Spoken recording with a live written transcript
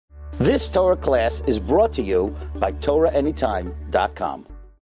This Torah class is brought to you by TorahAnytime.com.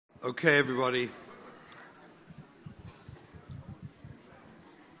 Okay, everybody.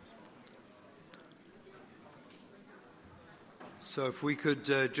 So if we could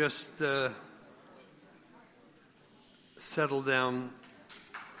just settle down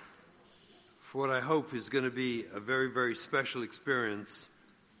for what I hope is going to be a very, very special experience.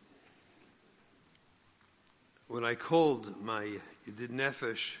 When I called my Yedid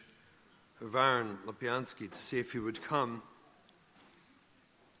Nefesh, Aaron Lopiansky, to see if he would come,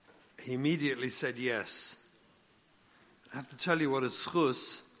 he immediately said yes. I have to tell you what a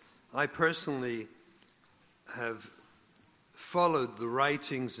schus. I personally have followed the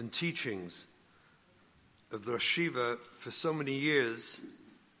writings and teachings of the Rosh Yeshiva for so many years.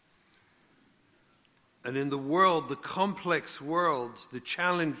 And in the world, the complex world, the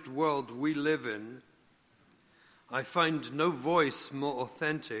challenged world we live in, I find no voice more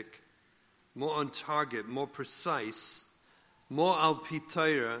authentic, more on target, more precise, more al pi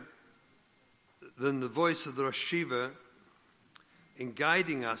Torah than the voice of the Rosh Yeshiva in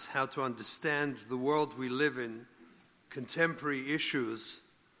guiding us how to understand the world we live in, contemporary issues,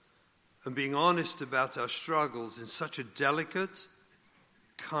 and being honest about our struggles in such a delicate,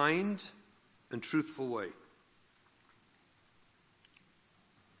 kind, and truthful way.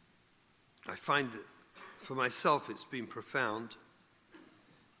 I find it, for myself, it's been profound.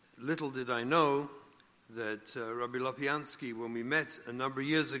 Little did I know that Rabbi Lopiansky, when we met a number of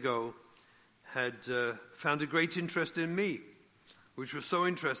years ago, had found a great interest in me, which was so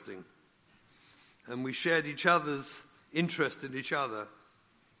interesting. And we shared each other's interest in each other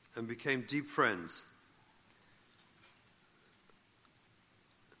and became deep friends.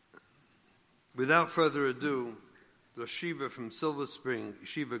 Without further ado, the Yeshiva from Silver Spring,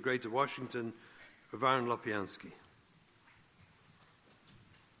 Yeshiva Greater Washington, Rav Aaron Lopiansky.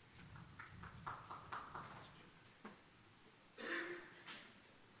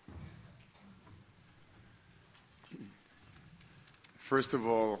 First of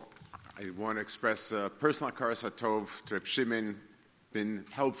all, I want to express personal hakaras hatov to Reb Shimon. Been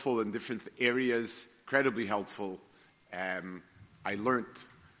helpful in different areas, incredibly helpful. I learned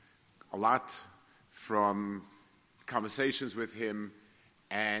a lot from conversations with him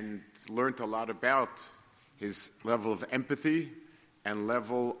and learned a lot about his level of empathy and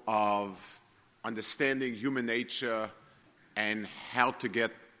level of understanding human nature and how to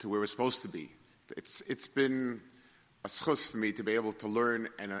get to where we're supposed to be. It's been a schus for me to be able to learn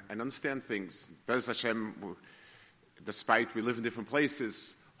and understand things. Bez Hashem, despite we live in different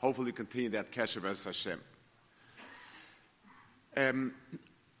places, hopefully continue that kesher Bez Hashem.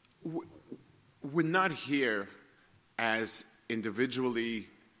 We're not here as individually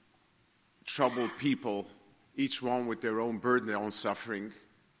troubled people, each one with their own burden, their own suffering.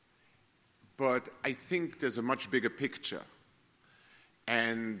 But I think there's a much bigger picture.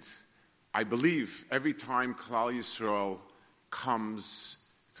 And I believe every time Klal Yisrael comes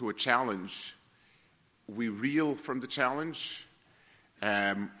to a challenge, we reel from the challenge,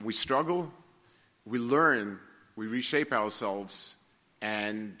 we struggle, we learn, we reshape ourselves,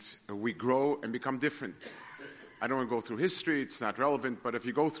 and we grow and become different. I don't want to go through history, it's not relevant, but if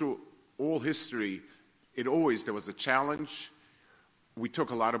you go through all history, there was a challenge. We took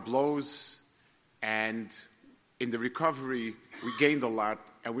a lot of blows, and in the recovery, we gained a lot,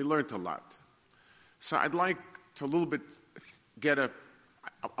 and we learned a lot. So I'd like to a little bit get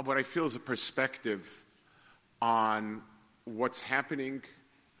what I feel is a perspective on what's happening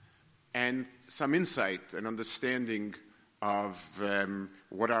and some insight and understanding of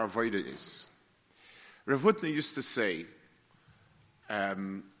what our avodah is. Rav Hutner used to say,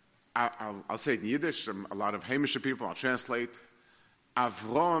 I'll say it in Yiddish, a lot of Hamisha people, I'll translate,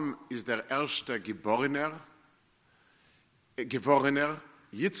 Avrom is der erste Geborener,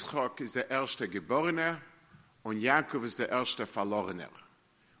 Yitzchak is der erste Geborener, und Yaakov is der erste Verlorener,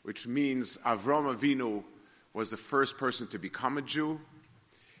 which means Avram Avinu was the first person to become a Jew,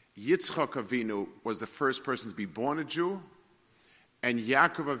 Yitzchak Avinu was the first person to be born a Jew, and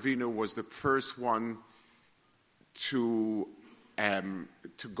Yaakov Avinu was the first one to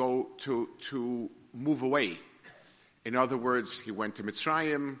move away. In other words, he went to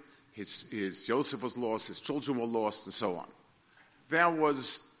Mitzrayim, his Yosef was lost, his children were lost, and so on. That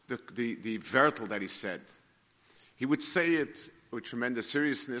was the vertel that he said. He would say it with tremendous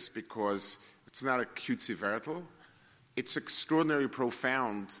seriousness because it's not a cutesy vertel. It's extraordinarily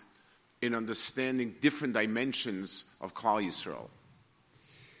profound in understanding different dimensions of Klal Yisrael.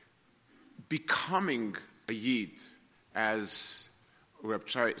 Becoming a Yid, as Reb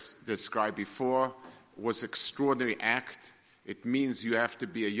Chai described before, was an extraordinary act. It means you have to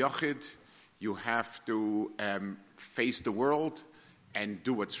be a yochid, you have to face the world and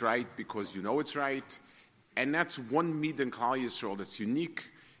do what's right because you know it's right. And that's one midah in Klal Yisrael that's unique,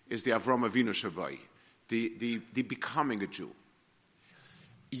 is the Avram Avinu Shabai, the becoming a Jew.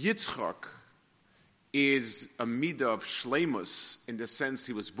 Yitzchak is a midah of shleimus in the sense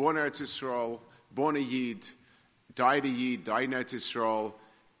he was born in Eretz Yisrael, born a Yid, died in Eretz Yisrael,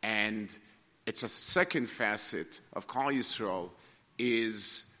 and it's a second facet of Klal Yisrael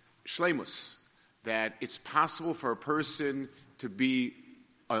is shleimus, that it's possible for a person to be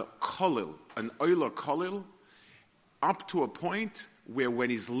a kolil, an oiler kolil, up to a point where when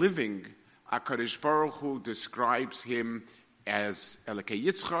he's living, HaKadosh Baruch Hu describes him as Elokei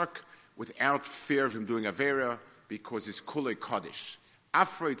Yitzchak without fear of him doing Avera because he's Kulei Kaddish.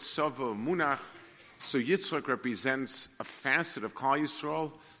 Afroit Sova Munach, so Yitzchak represents a facet of Klal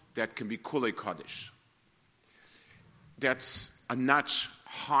Yisrael that can be Kulei Kaddish. That's a notch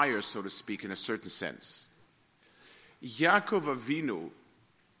higher, so to speak, in a certain sense. Yaakov Avinu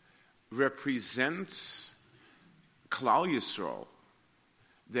represents Klal Yisrael,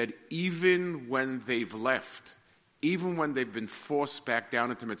 that even when they've left, even when they've been forced back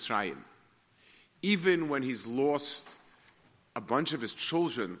down into Mitzrayim, even when he's lost a bunch of his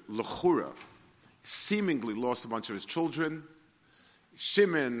children, L'chura, seemingly lost a bunch of his children,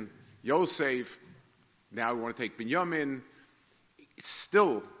 Shimon, Yosef, now we want to take Binyamin,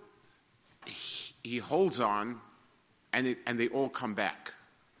 still he holds on and they all come back.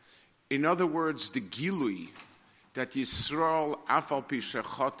 In other words, the Gilui that Yisrael, Afal Pi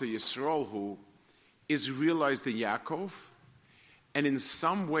Shechata Yisrael Hu, is realized in Yaakov, and in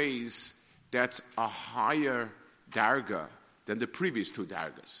some ways that's a higher darga than the previous two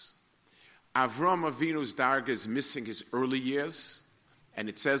dargas. Avram Avinu's darga is missing his early years, and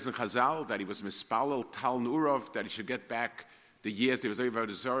it says in Chazal that he was mispalel tal nurov, that he should get back the years that he was over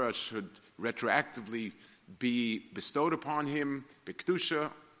the Zorah should retroactively be bestowed upon him,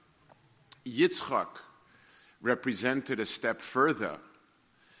 B'kedusha. Yitzchak represented a step further,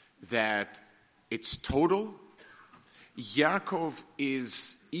 that it's total. Yaakov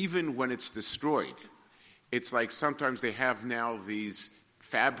is, even when it's destroyed, it's like sometimes they have now these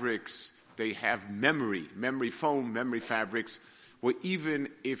fabrics, they have memory foam, memory fabrics, where even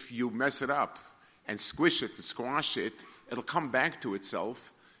if you mess it up and squish it, to squash it, it'll come back to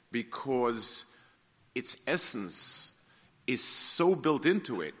itself because its essence is so built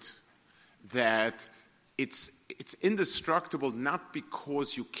into it that it's indestructible, not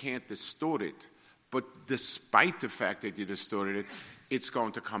because you can't distort it, but despite the fact that you distorted it, it's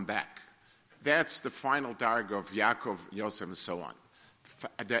going to come back. That's the final darga of Yaakov, Yosef, and so on.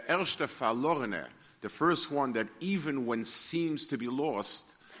 The erste verlorene, the first one that even when seems to be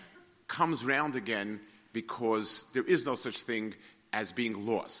lost, comes round again because there is no such thing as being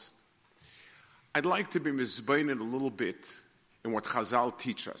lost. I'd like to be mizbeinin a little bit in what Chazal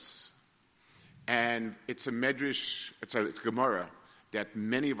teach us. And it's a medrash, it's Gemara that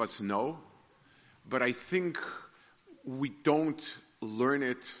many of us know, but I think we don't learn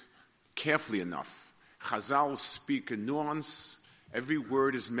it carefully enough. Chazal speak in nuance, every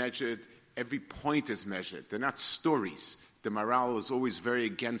word is measured, every point is measured. They're not stories. The Maral is always very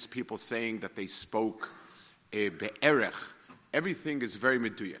against people saying that they spoke be'erech. Everything is very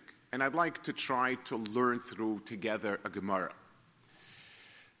meduyak. And I'd like to try to learn through together a Gemara.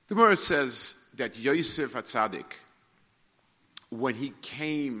 The Gemara says that Yosef HaTzadik, when he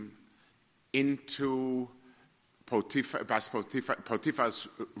came into Potiphar's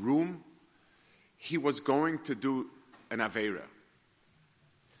room, he was going to do an Aveira.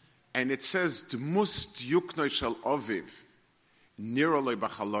 And it says, D'must yuknoi shel oviv, niroloi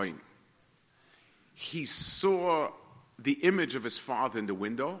b'chaloin. He saw the image of his father in the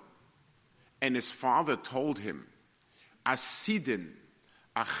window, and his father told him, Asidin,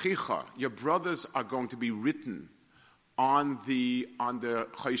 Achicha, your brothers are going to be written on the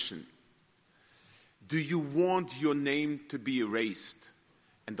Choshen. Do you want your name to be erased?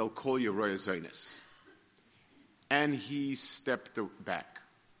 And they'll call you Roya Zionis. And he stepped back.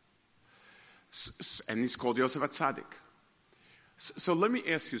 And he's called Yosef HaTzadik. So let me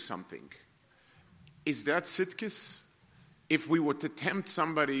ask you something. Is that Sitkis? If we were to tempt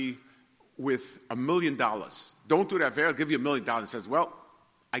somebody with $1 million, don't do that, I'll give you $1 million, says, well,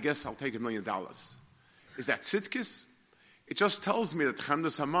 I guess I'll take $1 million. Is that Sitkis? It just tells me that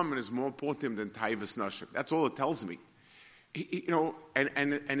Chamdas Hamam is more important than Taivas Nashik. That's all it tells me.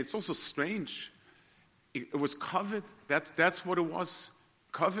 And it's also strange. It was covered. That's what it was.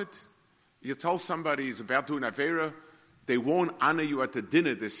 Covered. You tell somebody he's about to do an Aveira, they won't honor you at the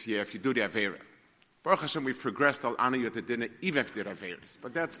dinner this year if you do the Aveira. Baruch Hashem, we've progressed al aniyot the dinner, even if they're averis.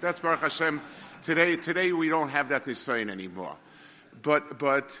 But that's Baruch Hashem. Today we don't have that nisayon anymore.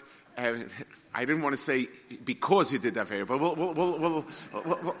 But I didn't want to say because he did aver, but we'll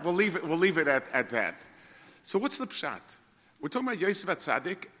leave it at that. So what's the pshat? We're talking about Yosef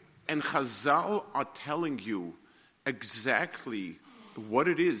HaTzadik, and Chazal are telling you exactly what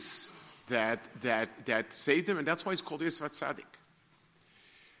it is that saved him, and that's why he's called Yosef HaTzadik.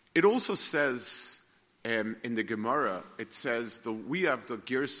 It also says in the Gemara, it says we have the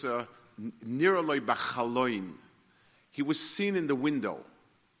Girsa Niraloi Bachaloin. He was seen in the window.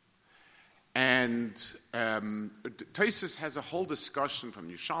 And Tosfos has a whole discussion from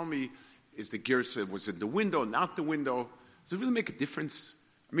Yerushalmi. Is the Girsa was in the window, not the window? Does it really make a difference?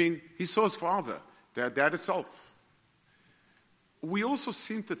 I mean, he saw his father, that itself. We also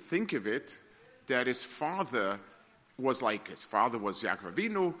seem to think of it that his father was Yaakov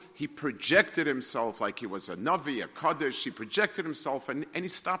Avinu. He projected himself like he was a Navi, a Kaddish. He projected himself and he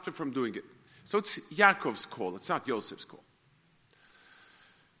stopped him from doing it. So it's Yaakov's call. It's not Yosef's call.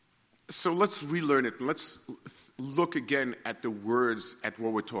 So let's relearn it. Let's look again at the words, at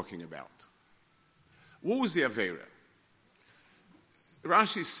what we're talking about. What was the Avera?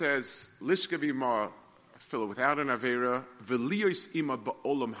 Rashi says, Lishka v'ima, fill without an Avera, v'liyos ima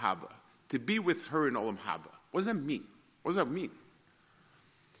ba'olam haba, to be with her in olam haba. What does that mean? What does that mean?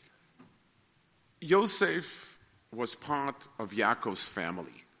 Yosef was part of Yaakov's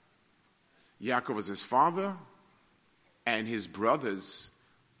family. Yaakov was his father, and his brothers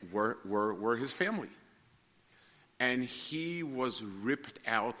were his family. And he was ripped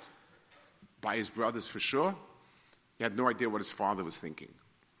out by his brothers for sure. He had no idea what his father was thinking.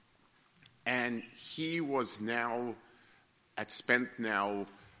 And he was spent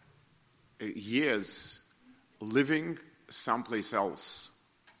years living someplace else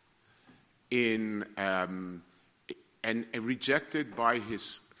and rejected by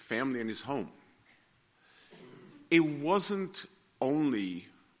his family and his home. It wasn't only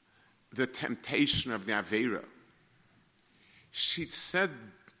the temptation of the Avera. She said,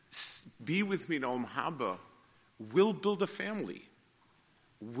 be with me in Olam Haba, we'll build a family.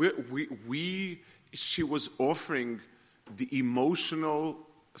 She was offering the emotional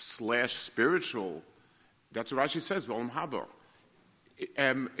 / spiritual, that's what Rashi says, Olam Haba,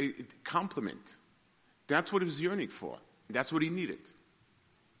 compliment. That's what he was yearning for. That's what he needed.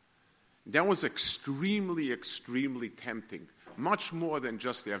 That was extremely, extremely tempting. Much more than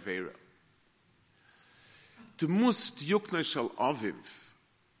just the Avera. Dmus Yukna Shel Aviv.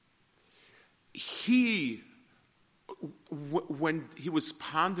 When he was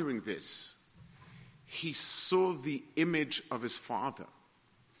pondering this, he saw the image of his father.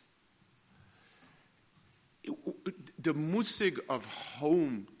 The musig of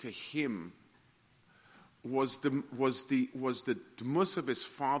home to him was the dmus of his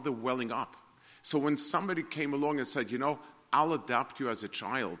father welling up. So when somebody came along and said, I'll adopt you as a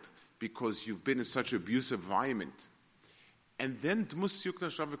child because you've been in such an abusive environment, and then dmus yukna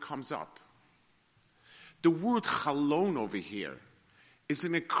shava comes up. The word chalon over here is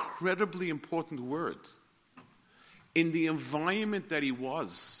an incredibly important word. In the environment that he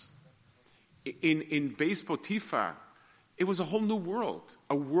was, in Beis Potiphar, it was a whole new world.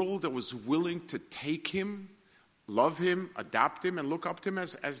 A world that was willing to take him, love him, adopt him, and look up to him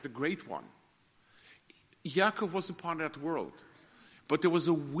as the great one. Yaakov wasn't part of that world. But there was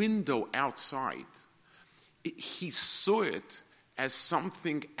a window outside. He saw it as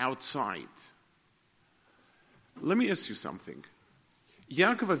something outside. Let me ask you something.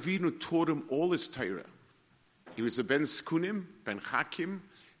 Yaakov Avinu taught him all his Torah. He was a ben Skunim, ben Chakim.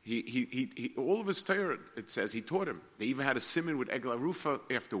 He all of his Torah, it says, he taught him. They even had a simon with Egla Rufa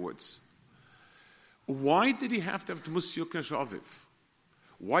afterwards. Why did he have to have Dmus Yukna Shaviv?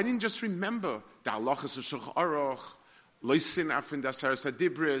 Why didn't he just remember the halachas of Shulchan Aruch, Loisin Afin Dasar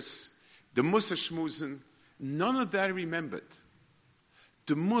Sadibris, the Musa Shmuzen? None of that he remembered.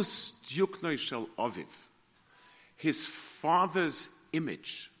 Dmus Yukna Shel Aviv, his father's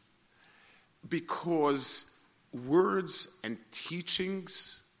image, because words and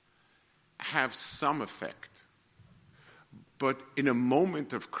teachings have some effect. But in a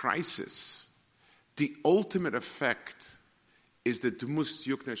moment of crisis, the ultimate effect is the Dmus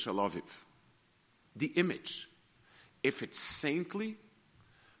Yukna Shel Aviv, the image. If it's saintly,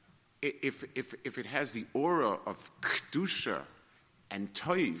 if it has the aura of Kedusha and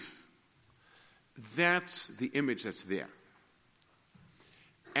Toiv, that's the image that's there.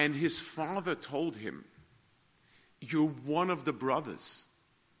 And his father told him, you're one of the brothers.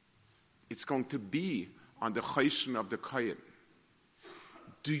 It's going to be on the Choshen of the Kohen.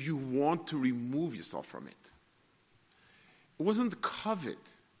 do you want to remove yourself from it? It wasn't covet.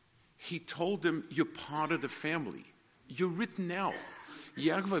 He told them, you're part of the family. You're written out.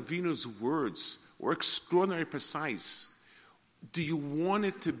 Yaakov Avinu's words were extraordinarily precise. Do you want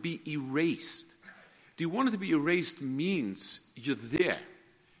it to be erased? Do you want it to be erased means you're there.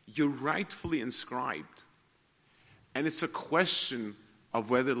 You're rightfully inscribed. And it's a question of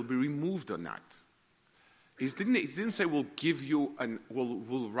whether it'll be removed or not. He didn't say, we'll give you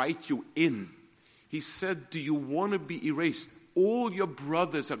we'll write you in. He said, do you want to be erased? All your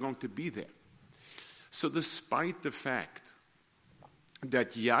brothers are going to be there. So despite the fact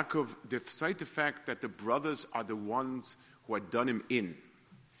that despite the fact that the brothers are the ones who had done him in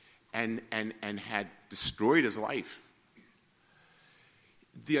and had destroyed his life,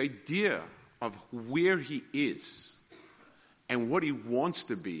 the idea of where he is and what he wants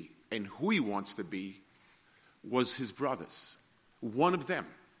to be and who he wants to be was his brothers, one of them.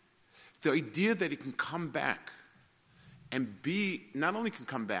 The idea that he can come back and be, not only can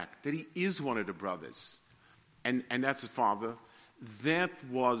come back, that he is one of the brothers, and that's his father, that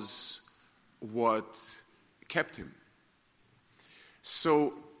was what kept him.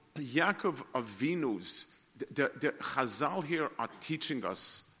 So Yaakov Avinu's, the Chazal here are teaching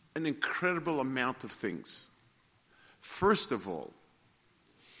us an incredible amount of things. First of all,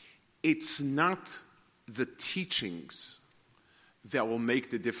 it's not the teachings that will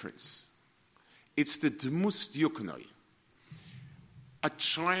make the difference. It's the Dmus Yuknoi. A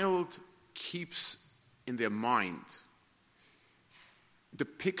child keeps in their mind the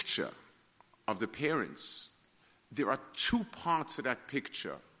picture of the parents. There are two parts of that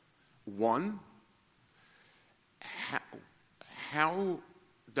picture. One, how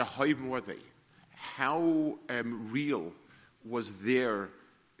the Haim were they? How real was their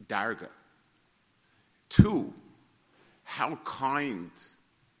darga? Two, how kind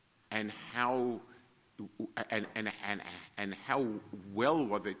and how well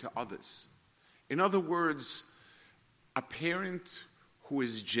were they to others? In other words, a parent who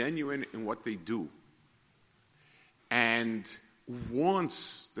is genuine in what they do and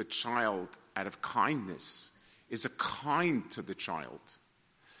wants the child out of kindness, is a kind to the child.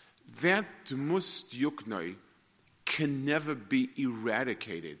 That Dmus Yuknoi can never be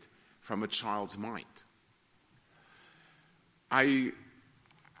eradicated from a child's mind. I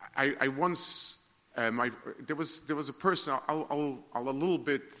once there was a person. I'll a little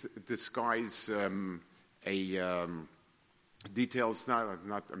bit disguise details.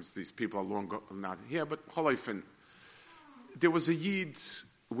 Not these people are not here, but Cholifin. There was a Yid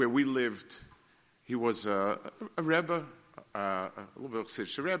where we lived. He was a Rebbe, a little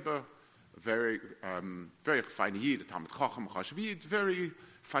bit Rebbe, very fine Yid, a Talmid Chacham, Chashav Yid, very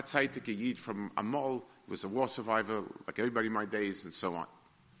fatzaitik Yid from Amol. He was a war survivor, like everybody in my days, and so on.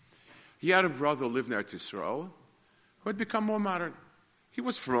 He had a brother who lived in Eretz Yisrael who had become more modern. He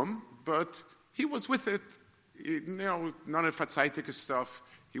was from, but he was with it. None of fatzaitik stuff.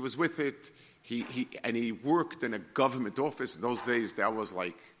 He was with it. He worked in a government office. In those days, that was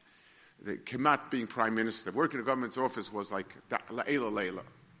like the Kemat being prime minister. Working in a government's office was like la'ela leila.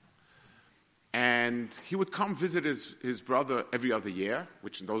 And he would come visit his brother every other year,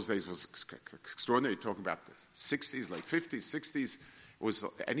 which in those days was extraordinary. You're talking about the 60s, late 50s, 60s.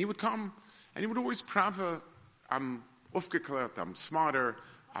 And he would come, and he would always prava, I'm aufgeklärt, I'm smarter,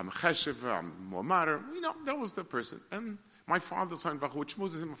 I'm cheshev, I'm more modern. That was the person. And my father's son, which my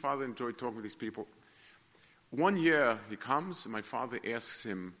father enjoyed talking to these people. One year he comes, and my father asks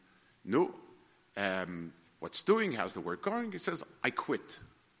him, what's doing? How's the work going? He says, I quit.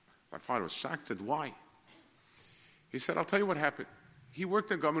 My father was shocked, said, why? He said, I'll tell you what happened. He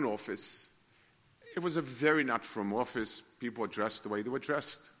worked in a government office. It was a very not from office. People were dressed the way they were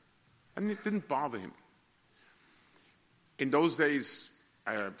dressed. And it didn't bother him. In those days,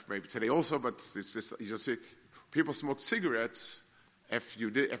 maybe today also, but it's just, you just see, people smoked cigarettes. If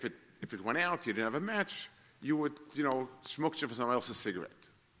it went out, you didn't have a match, you would, smoke for someone else's cigarette.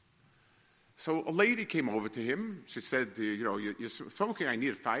 So a lady came over to him. She said, you're smoking, I need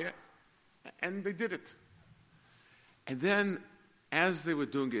a fire. And they did it. And then, as they were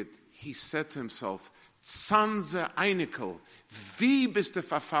doing it, he said to himself, Zanze Einikel, wie bist du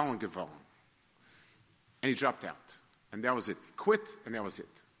verfallen geworden? And he dropped out. And that was it. He quit, and that was it.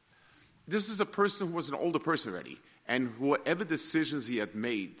 This is a person who was an older person already. And whatever decisions he had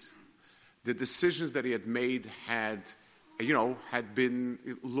made, the decisions that he had made had been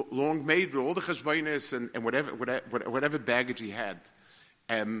long made with all the cheshbonos and whatever baggage he had.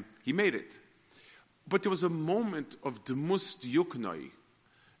 He made it. But there was a moment of Dmus Yuknoi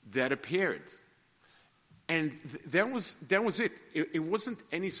that appeared. And that was it. It wasn't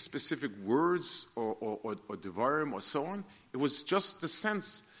any specific words or devarim or so on. It was just the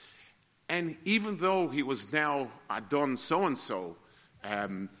sense. And even though he was now Adon so-and-so,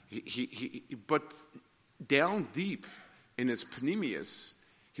 but down deep in his panemius,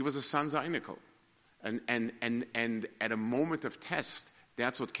 he was a son Zainikel. And at a moment of test,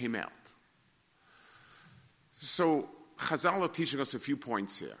 that's what came out. So Chazal are teaching us a few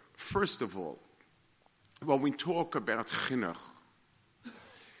points here. First of all, when we talk about chinuch,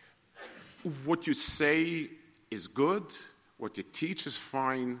 what you say is good, what you teach is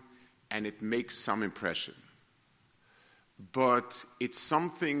fine, and it makes some impression. But it's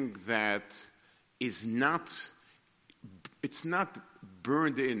something that is not, it's not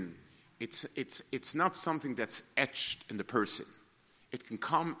burned in. It's not something that's etched in the person. It can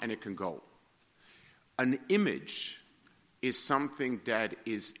come and it can go. An image is something that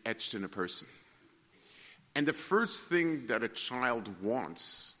is etched in a person. And the first thing that a child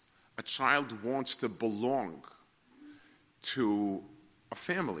wants to belong to a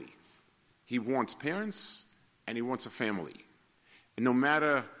family. He wants parents and he wants a family. And no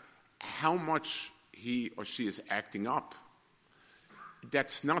matter how much he or she is acting up,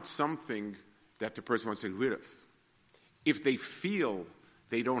 that's not something that the person wants to get rid of. If they feel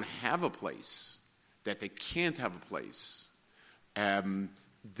they don't have a place, that they can't have a place,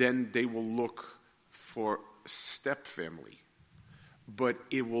 then they will look for a step family. But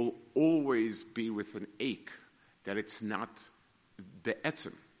it will always be with an ache that it's not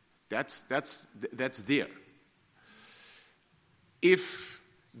be'etzim. That's there. If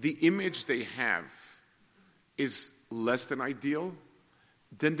the image they have is less than ideal,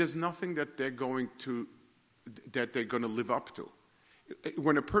 then there's nothing that they're going to live up to.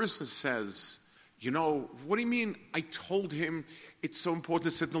 When a person says, what do you mean? I told him it's so important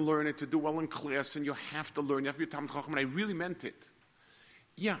to sit and learn it, to do well in class, and you have to learn, you have to be a Talmid Chacham, and I really meant it.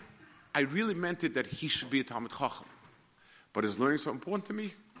 Yeah, I really meant it that he should be a Talmid Chacham. But is learning so important to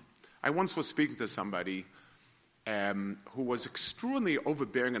me? I once was speaking to somebody who was extraordinarily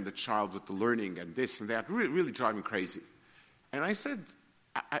overbearing on the child with the learning and this and that, really, really driving crazy. And I said,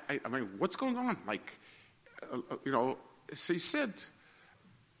 I mean, what's going on? So he said,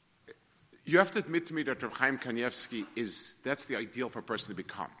 you have to admit to me that Reb Chaim Kanievsky that's the ideal for a person to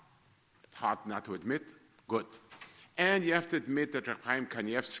become. It's hard not to admit. Good. And you have to admit that Reb Chaim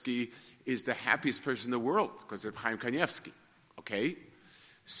Kanievsky is the happiest person in the world because of Reb Chaim Kanievsky. Okay?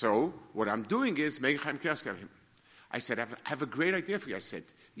 So what I'm doing is making Chaim Kanievsky out of him. I said, I have a great idea for you. I said,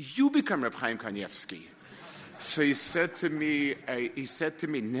 you become Reb Chaim Kanievsky. So he said to me,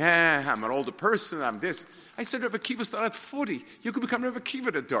 nah, I'm an older person, I'm this. I said, Rebbe Kiva started at 40. You could become Rebbe Kiva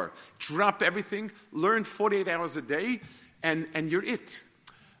at the door. Drop everything, learn 48 hours a day, and you're it.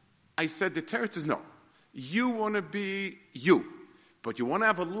 I said, the teretz is no. You want to be you, but you want to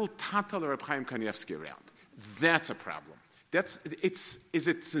have a little tatal Reb Chaim Kanievsky around. That's a problem. Is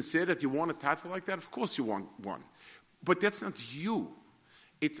it sincere that you want a tatal like that? Of course you want one. But that's not you.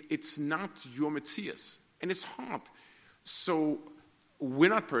 It's not your metzias. And it's hard. So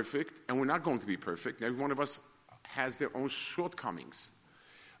we're not perfect, and we're not going to be perfect. Every one of us has their own shortcomings.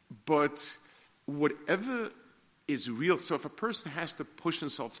 But whatever is real, so if a person has to push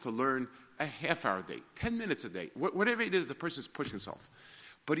himself to learn a half hour a day, 10 minutes a day, whatever it is, the person is pushing himself.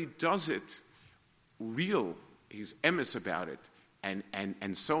 But he does it real, he's emes about it,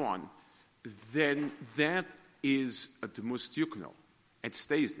 and so on, then that is a demus yukno. It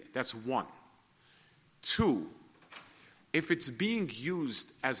stays there. That's one. Two, if it's being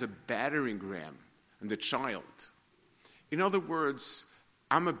used as a battering ram in the child, in other words,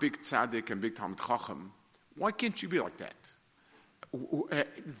 I'm a big tzaddik and big Talmid Chacham, why can't you be like that?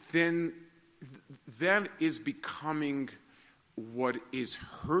 Then that is becoming what is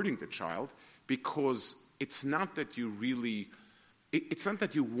hurting the child, because it's not that you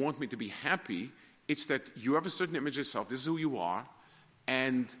want me to be happy, it's that you have a certain image of yourself, this is who you are,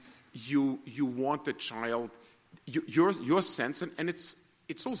 and you want the child, your sense, and it's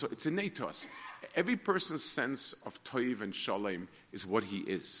innate to us. Every person's sense of toiv and shalom is what he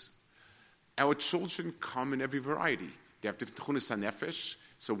is. Our children come in every variety. They have different chunas hanefesh.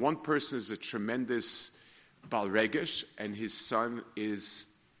 So one person is a tremendous bal regesh, and his son is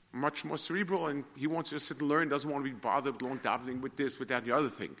much more cerebral, and he wants to sit and learn, doesn't want to be bothered with long davening with this, with that, and the other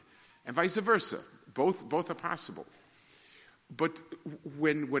thing. And vice versa. Both are possible. But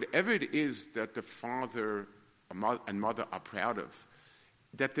when whatever it is that the father and mother are proud of,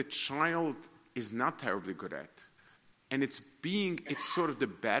 that the child is not terribly good at, and it's sort of the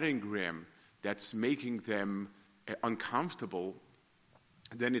battering ram that's making them uncomfortable,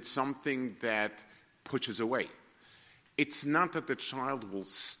 then it's something that pushes away. It's not that the child will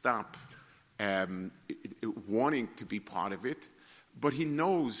stop wanting to be part of it, but he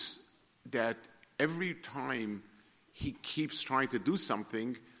knows that every time he keeps trying to do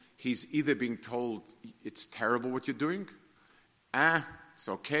something, he's either being told, it's terrible what you're doing, it's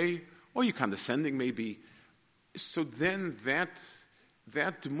okay, or you're condescending maybe. So then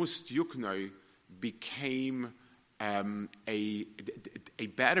that must yuknoi became a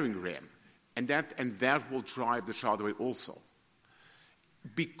battering ram, and that will drive the child away also.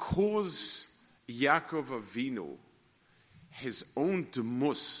 Because Yaakov Avinu, his own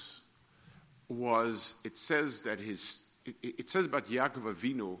demus was, it says about Yaakov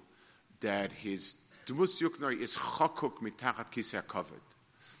Avinu that his demus yuknoi is chakuk mitachat kisei hakavod.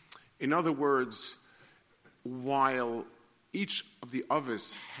 In other words, while each of the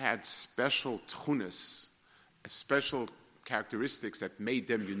others had special tchunas, special characteristics that made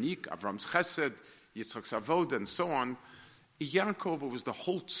them unique, Avram's chesed, Yitzchak's avoda, and so on, Yaakov was the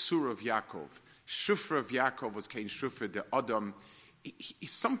whole tzura of Yaakov. Shufra of Yaakov was Cain Shufra, the Adam.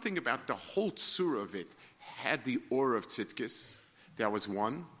 Something about the whole tzura of it had the aura of tzidkis. That was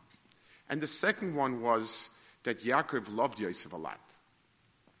one. And the second one was that Yaakov loved Yosef a lot.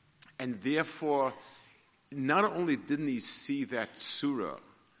 And therefore, not only didn't he see that tzura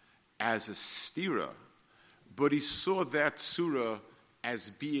as a stira, but he saw that tzura as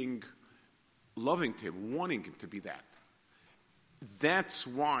being loving to him, wanting him to be that. That's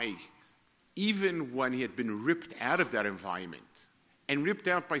why, even when he had been ripped out of that environment, and ripped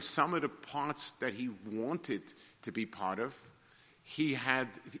out by some of the parts that he wanted to be part of, he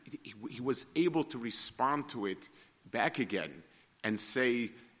was able to respond to it back again and say,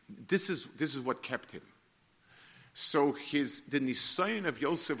 this is what kept him. So the nisayon of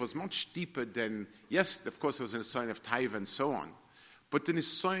Yosef was much deeper than, yes, of course, there was a nisayon of Taiva and so on, but the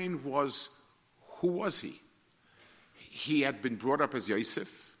nisayon was, who was he? He had been brought up as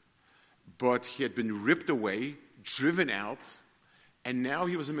Yosef, but he had been ripped away, driven out, and now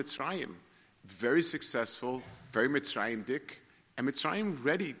he was in Mitzrayim, very successful, very Mitzrayim-dik, and Mitzrayim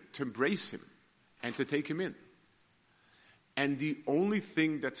ready to embrace him and to take him in. And the only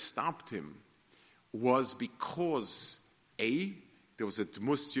thing that stopped him was because, A, there was a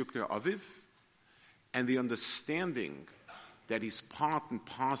Dmus Yukna Aviv, and the understanding that he's part and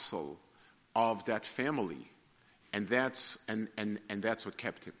parcel of that family, and that's what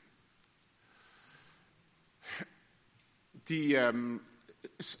kept him.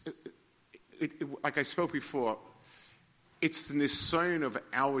 Like I spoke before, it's the nisayon of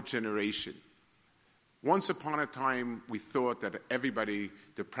our generation. Once upon a time, we thought that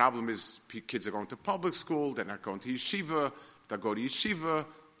the problem is kids are going to public school, they're not going to yeshiva. If they go to yeshiva,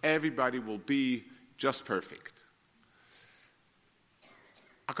 everybody will be just perfect.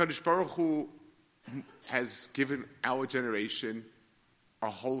 HaKadosh Baruch Hu has given our generation a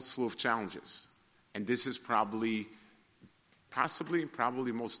whole slew of challenges. And this is probably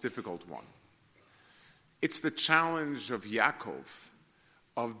the most difficult one. It's the challenge of Yaakov,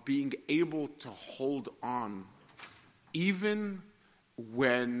 of being able to hold on even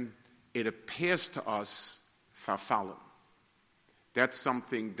when it appears to us farfalim. That's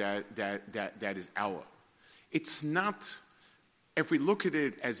something that is our. It's not, if we look at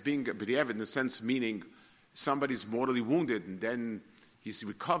it as being a b'diavad in the sense meaning somebody's mortally wounded and then he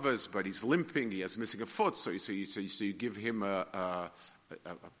recovers, but he's limping, he has missing a foot, so you give him a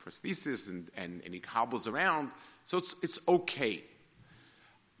prosthesis and he hobbles around, so it's okay.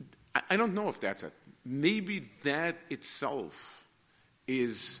 I don't know if that's it. Maybe that itself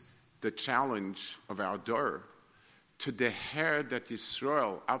is the challenge of our dor, to the hair that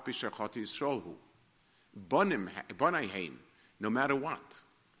Yisrael, al pi shechati Yisrael hu, bonai heim, no matter what.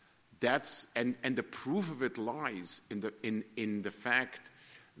 That's and the proof of it lies in the fact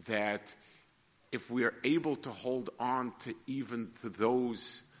that if we are able to hold on to even to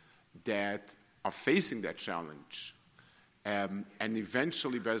those that are facing that challenge, and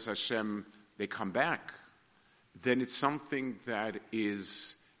eventually, Be'ez Hashem, they come back, then it's something that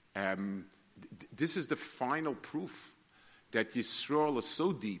is, this is the final proof that Yisrael is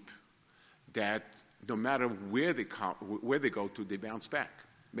so deep that no matter where they go to, they bounce back.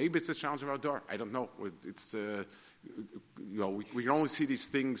 Maybe it's a challenge of our door. I don't know. It's we can only see these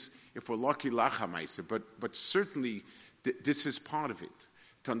things if we're lucky, lachamaisa. But certainly this is part of it.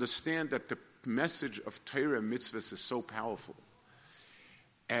 To understand that the message of Torah and mitzvahs is so powerful.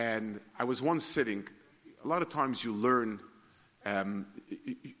 And I was once sitting. A lot of times you learn. Mikol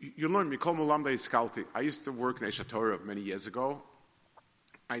Mulamda Iskalti. I used to work in Eshet Torah many years ago.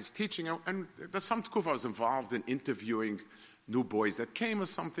 I was teaching, and there's some tkufa I was involved in interviewing new boys that came or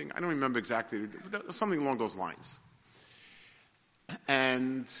something. I don't remember exactly, but something along those lines.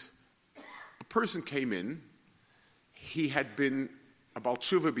 And a person came in. He had been a Baal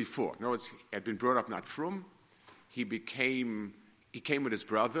Tshuva before. In other words, he had been brought up not frum. He came with his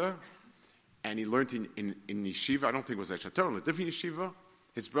brother, and he learned in yeshiva. I don't think it was a different yeshiva.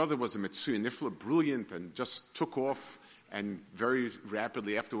 His brother was a Metsuya Nifla, brilliant, and just took off, and very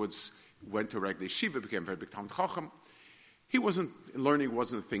rapidly afterwards went to a regular yeshiva, became a very big Talmid Chacham. Learning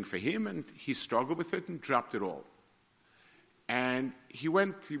wasn't a thing for him, and he struggled with it and dropped it all. And he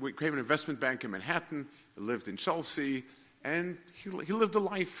became an investment banker in Manhattan, lived in Chelsea, and he lived a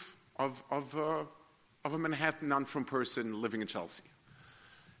life of a Manhattan non-frum person living in Chelsea.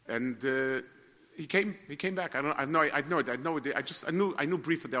 And he came back. I knew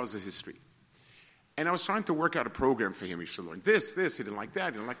briefly that was his history. And I was trying to work out a program for him. He should learn this, he didn't like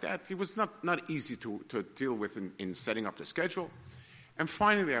that. He was not easy to deal with in setting up the schedule. And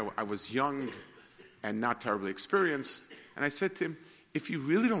finally, I was young and not terribly experienced. And I said to him, if you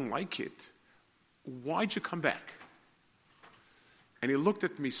really don't like it, why'd you come back? And he looked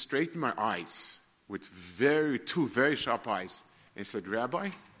at me straight in my eyes with two very sharp eyes and said,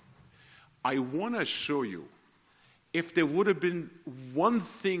 Rabbi, I want to assure you, if there would have been one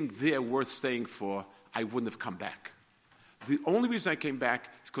thing there worth staying for, I wouldn't have come back. The only reason I came back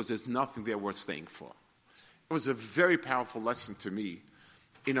is because there's nothing there worth staying for. It was a very powerful lesson to me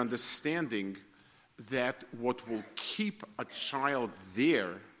in understanding that what will keep a child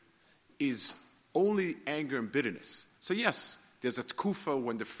there is only anger and bitterness. So yes, there's a tkufa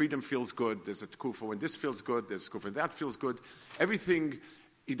when the freedom feels good, there's a tkufa when this feels good, there's a tkufa when that feels good. Everything,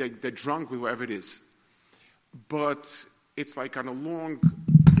 they're drunk with whatever it is. But it's like on a long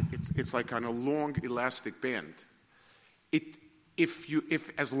elastic band. If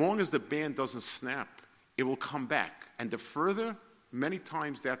as long as the band doesn't snap, it will come back. And the further, many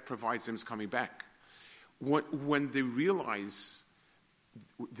times that provides them coming back. When they realize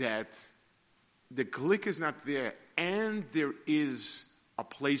that the glick is not there and there is a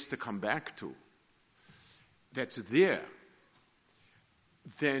place to come back to that's there,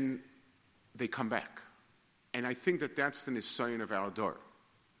 then they come back. And I think that that's the nisayon of our dor.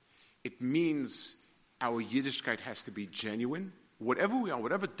 It means our Yiddishkeit has to be genuine. Whatever we are,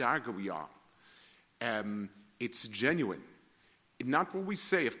 whatever darga we are, it's genuine. Not what we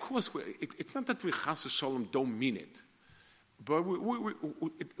say. Of course, it's not that we chas v'sholom don't mean it. But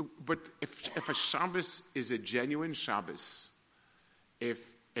if a Shabbos is a genuine Shabbos,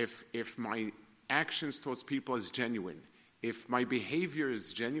 if my actions towards people is genuine, if my behavior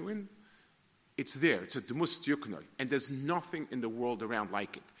is genuine, it's there. It's a demus yuknoi. And there's nothing in the world around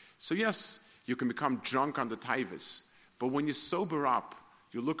like it. So yes, you can become drunk on the taivas, but when you sober up,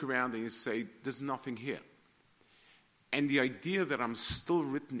 you look around and you say, there's nothing here. And the idea that I'm still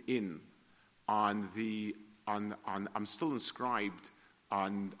written in I'm still inscribed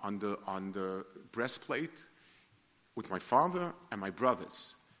on the breastplate with my father and my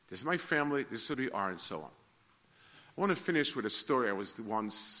brothers. This is my family, this is who we are, and so on. I want to finish with a story. There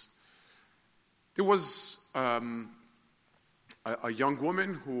was a young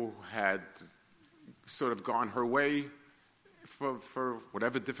woman who had sort of gone her way for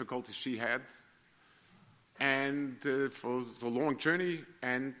whatever difficulty she had, and for a long journey,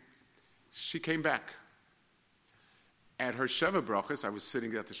 and she came back. At her Sheva Brachas, I was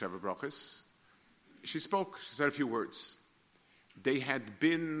sitting at the Sheva Brachas, she spoke, she said a few words. They had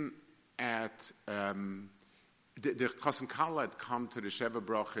been at, the Chassan Kala had come to the Sheva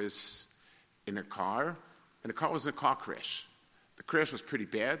Brachas in a car, and the car was in a car crash. The crash was pretty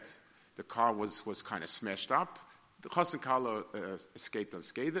bad. The car was kind of smashed up. The Chassan Kala escaped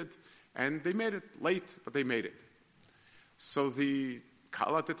unscathed, and they made it late, but they made it. So the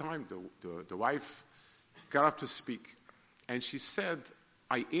Kala at the time, the wife, got up to speak, and she said,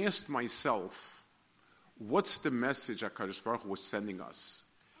 I asked myself, what's the message HaKadosh Baruch Hu was sending us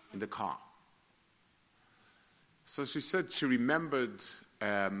in the car? So she said she remembered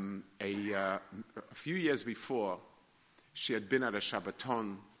a few years before, she had been at a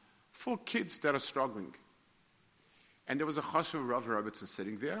Shabbaton for kids that are struggling. And there was a Chashuv Rav Rebbetzin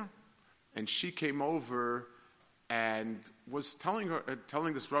sitting there, and she came over and was telling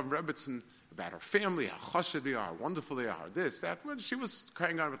this Rav Rebbetzin about her family, how chashuv they are, how wonderful they are, this, that. Well, she was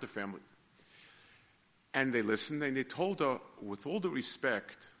crying out about the family. And they listened, and they told her, with all the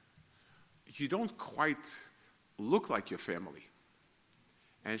respect, you don't quite look like your family.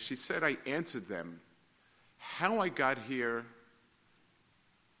 And she said, I answered them, how I got here,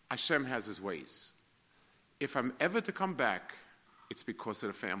 Hashem has his ways. If I'm ever to come back, it's because of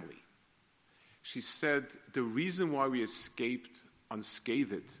the family. She said the reason why we escaped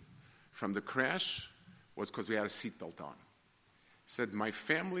unscathed from the crash was because we had a seatbelt on. Said, my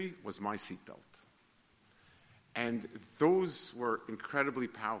family was my seatbelt. And those were incredibly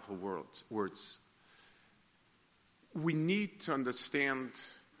powerful words. We need to understand,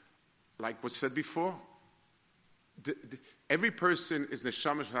 like was said before, every person is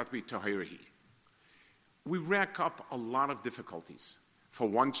neshama shatbi tahirahi. We rack up a lot of difficulties. For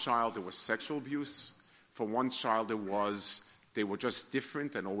one child, it was sexual abuse. For one child, they were just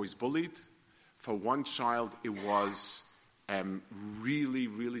different and always bullied. For one child, it was really,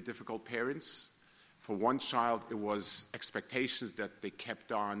 really difficult parents. For one child, it was expectations that they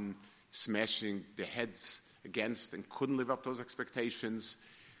kept on smashing their heads against and couldn't live up to those expectations.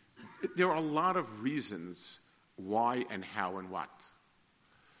 There are a lot of reasons why and how and what.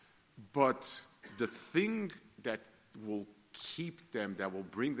 But the thing that will keep them, that will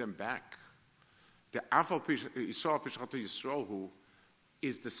bring them back, the Afal Yisrael Pishchata Yisrael, who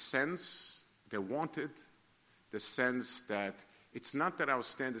is the sense they wanted, the sense that it's not that our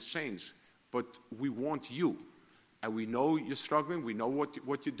standards change, but we want you. And we know you're struggling, we know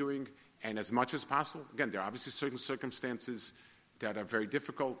what you're doing, and as much as possible, again, there are obviously certain circumstances that are very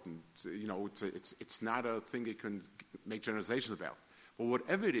difficult, and it's not a thing you can make generalizations about. But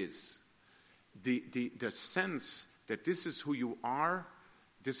whatever it is, the sense that this is who you are,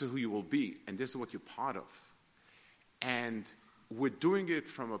 this is who you will be, and this is what you're part of. And we're doing it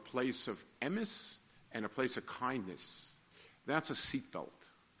from a place of emes and a place of kindness. That's a seatbelt.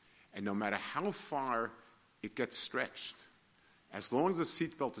 And no matter how far it gets stretched, as long as the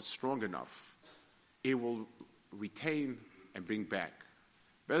seatbelt is strong enough, it will retain and bring back.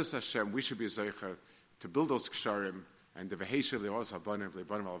 Bez Hashem, we should be zeicha to build those ksharim and the v'heisha le'oz habanim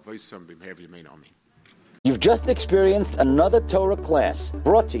le'banim al-vaisam b'meher v'yemein amin. You've just experienced another Torah class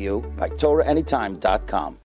brought to you by TorahAnytime.com.